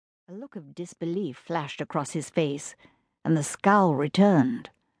A look of disbelief flashed across his face, and the scowl returned.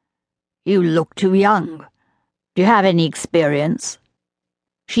 "You look too young. Do you have any experience?"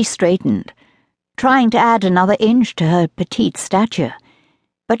 She straightened, trying to add another inch to her petite stature,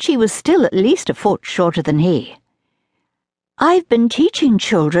 but she was still at least a foot shorter than he. "I've been teaching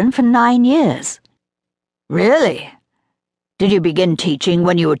children for 9 years. "Really? Did you begin teaching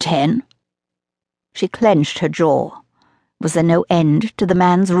when you were 10? She clenched her jaw. Was there no end to the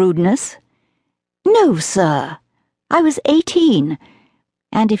man's rudeness? "No, sir. I was 18,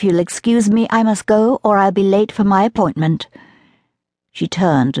 and if you'll excuse me, I must go or I'll be late for my appointment." She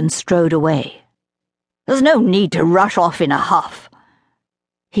turned and strode away. "There's no need to rush off in a huff."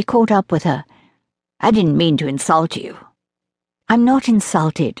 He caught up with her. "I didn't mean to insult you." "I'm not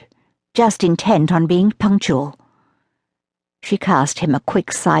insulted, just intent on being punctual." She cast him a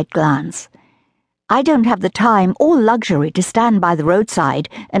quick side glance. "I don't have the time or luxury to stand by the roadside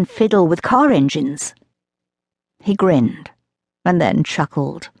and fiddle with car engines." He grinned, and then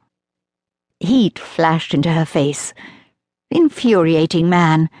chuckled. Heat flashed into her face. Infuriating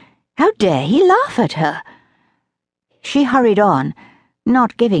man! How dare he laugh at her? She hurried on,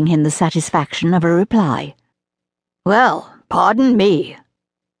 not giving him the satisfaction of a reply. "Well, pardon me."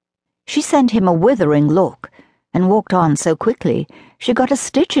 She sent him a withering look, and walked on so quickly she got a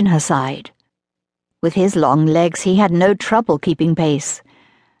stitch in her side. With his long legs he had no trouble keeping pace.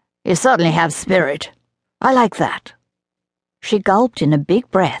 "You certainly have spirit. I like that." She gulped in a big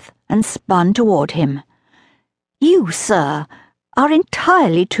breath and spun toward him. "You, sir, are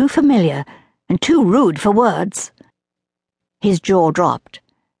entirely too familiar and too rude for words." His jaw dropped,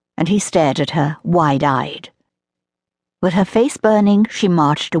 and he stared at her wide-eyed. With her face burning, she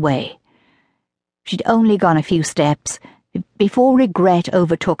marched away. She'd only gone a few steps before regret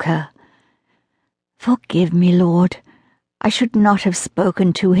overtook her. "Forgive me, Lord. I should not have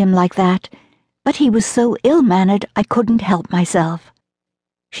spoken to him like that, but he was so ill-mannered I couldn't help myself."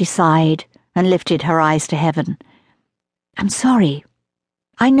 She sighed and lifted her eyes to heaven. "I'm sorry.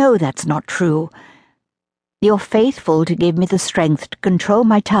 I know that's not true. You're faithful to give me the strength to control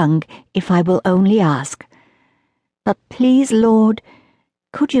my tongue if I will only ask. But please, Lord,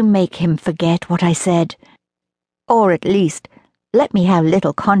 could you make him forget what I said? Or at least let me have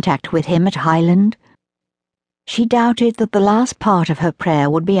little contact with him at Highland?" She doubted that the last part of her prayer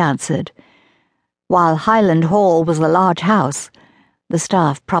would be answered. While Highland Hall was a large house, the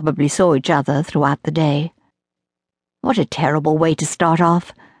staff probably saw each other throughout the day. What a terrible way to start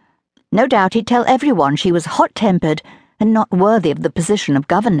off. No doubt he'd tell everyone she was hot-tempered and not worthy of the position of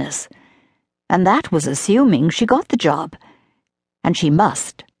governess. And that was assuming she got the job. And she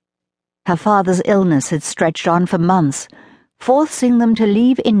must. Her father's illness had stretched on for months, forcing them to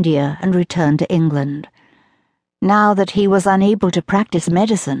leave India and return to England. Now that he was unable to practice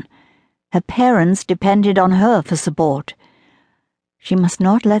medicine, her parents depended on her for support. She must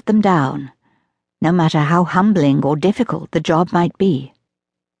not let them down, no matter how humbling or difficult the job might be.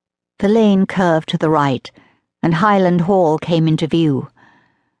 The lane curved to the right, and Highland Hall came into view.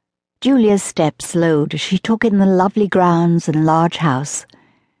 Julia's steps slowed as she took in the lovely grounds and large house.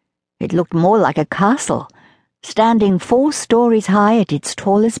 It looked more like a castle, standing 4 stories high at its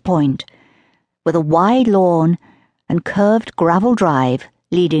tallest point, with a wide lawn and curved gravel drive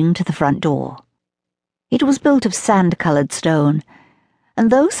leading to the front door. It was built of sand-colored stone,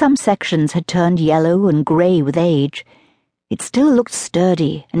 and though some sections had turned yellow and grey with age, it still looked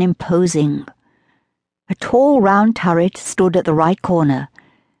sturdy and imposing. A tall round turret stood at the right corner,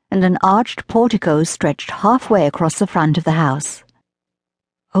 and an arched portico stretched halfway across the front of the house.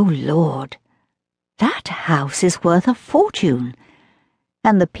 Oh, Lord, that house is worth a fortune,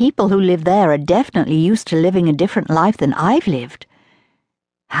 and the people who live there are definitely used to living a different life than I've lived.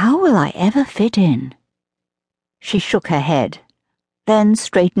 How will I ever fit in? She shook her head, then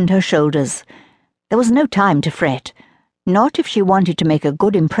straightened her shoulders. There was no time to fret, not if she wanted to make a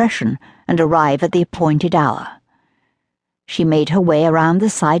good impression and arrive at the appointed hour. She made her way around the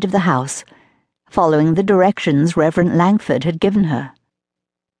side of the house, following the directions Reverend Langford had given her.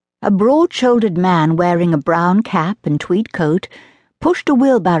 A broad-shouldered man wearing a brown cap and tweed coat pushed a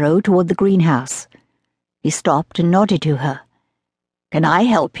wheelbarrow toward the greenhouse. He stopped and nodded to her. "Can I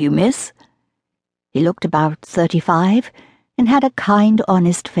help you, miss?" He looked about 35 and had a kind,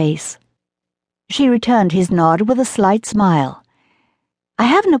 honest face. She returned his nod with a slight smile. "I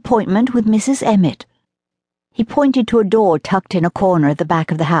have an appointment with Mrs. Emmett." He pointed to a door tucked in a corner at the back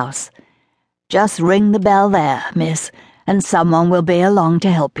of the house. "Just ring the bell there, miss, and someone will be along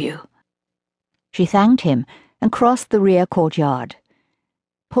to help you." She thanked him and crossed the rear courtyard.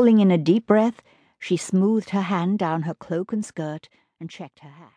 Pulling in a deep breath, she smoothed her hand down her cloak and skirt and checked her hat.